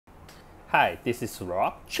Hi, this is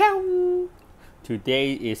Rob. Ciao!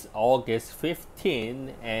 Today is August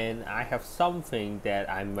 15 and I have something that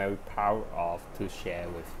I'm very proud of to share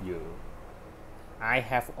with you. I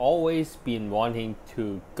have always been wanting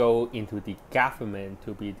to go into the government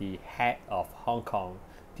to be the head of Hong Kong,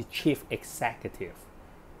 the chief executive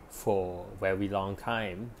for a very long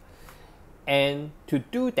time. And to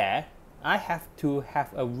do that, I have to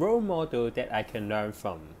have a role model that I can learn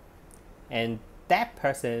from. And that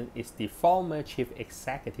person is the former chief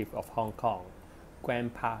executive of Hong Kong,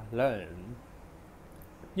 Grandpa Leung.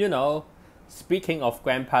 You know, speaking of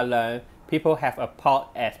Grandpa Leung, people have a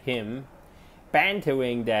pot at him,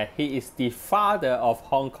 bantering that he is the father of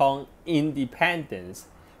Hong Kong independence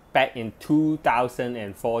back in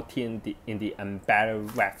 2014 in the unbearable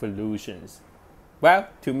revolutions. Well,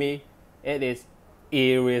 to me, it is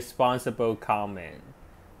irresponsible comment.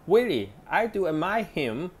 Really, I do admire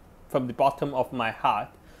him from the bottom of my heart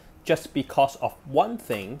just because of one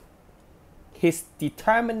thing, his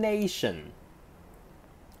determination.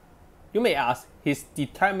 You may ask, his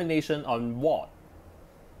determination on what?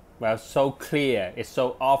 Well, so clear, it's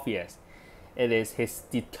so obvious. It is his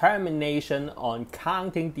determination on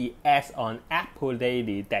counting the S on Apple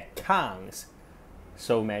daily that counts.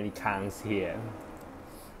 So many counts here.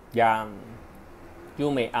 Yeah,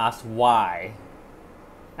 you may ask why.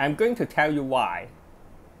 I'm going to tell you why.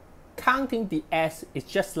 Counting the S is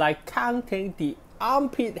just like counting the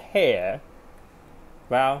armpit hair.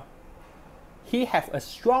 Well, he has a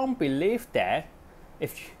strong belief that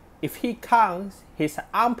if he counts his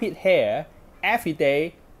armpit hair every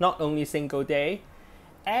day, not only single day,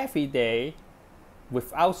 every day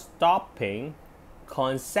without stopping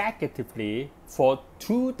consecutively for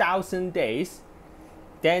 2,000 days,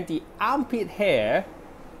 then the armpit hair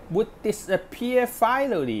would disappear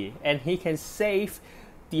finally and he can save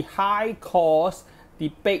the high cost, the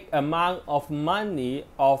big amount of money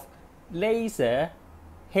of laser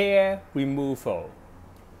hair removal.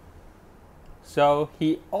 So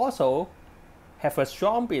he also have a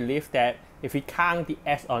strong belief that if he count the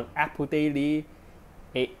S on Apple Daily,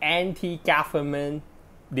 a anti-government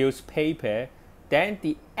newspaper, then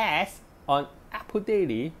the S on Apple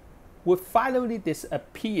Daily would finally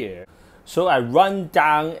disappear. So I run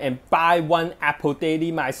down and buy one Apple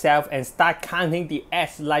Daily myself and start counting the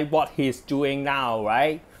S like what he's doing now,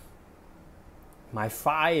 right? My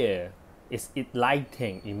fire is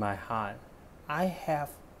igniting in my heart. I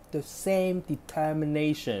have the same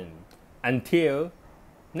determination until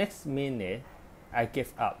next minute I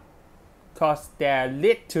give up. Cause there are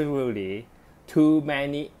literally too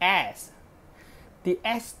many S. The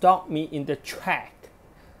S stopped me in the track.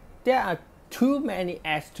 There are too many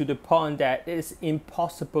S to the point that it is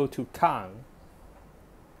impossible to count.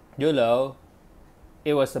 You know,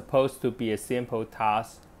 it was supposed to be a simple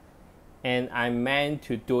task and I meant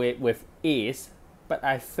to do it with ease, but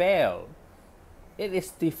I failed. It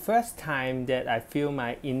is the first time that I feel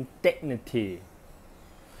my indignity.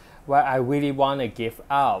 Well, I really want to give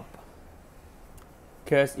up.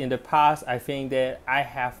 Because in the past, I think that I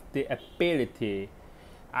have the ability,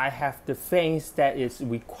 I have the things that is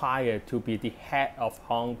required to be the head of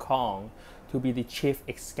Hong Kong, to be the chief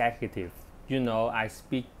executive. You know, I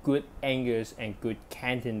speak good English and good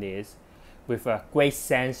Cantonese with a great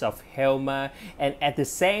sense of humor and at the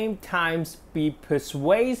same time be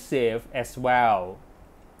persuasive as well.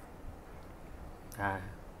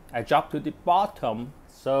 I dropped to the bottom,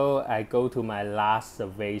 so I go to my last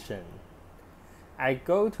observation. I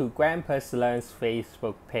go to Grandpa Leung's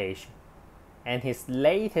Facebook page and his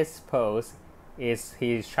latest post is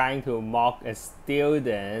he's trying to mock a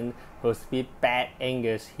student who speaks bad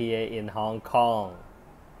English here in Hong Kong.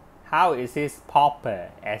 How is it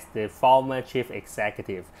proper as the former chief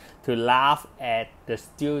executive to laugh at the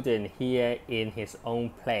student here in his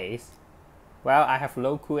own place? Well, I have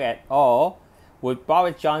no clue at all. Would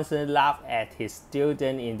Boris Johnson laugh at his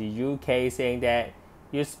student in the UK saying that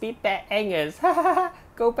you speak bad English,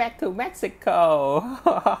 go back to Mexico?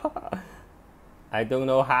 I don't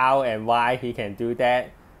know how and why he can do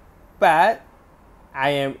that, but I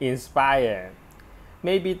am inspired.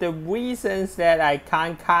 Maybe the reasons that I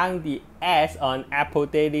can't count the S on Apple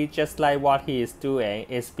Daily just like what he is doing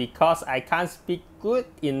is because I can't speak good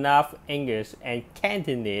enough English and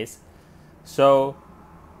Cantonese. So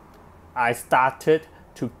I started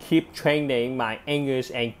to keep training my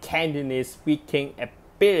English and Cantonese speaking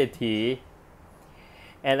ability,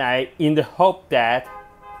 and in the hope that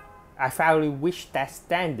I finally reach that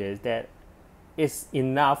standard that is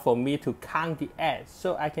enough for me to count the S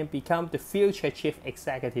so I can become the future chief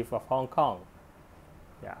executive of Hong Kong.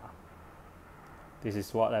 Yeah, this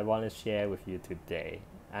is what I want to share with you today.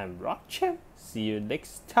 I'm Rob Champ. See you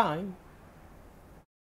next time.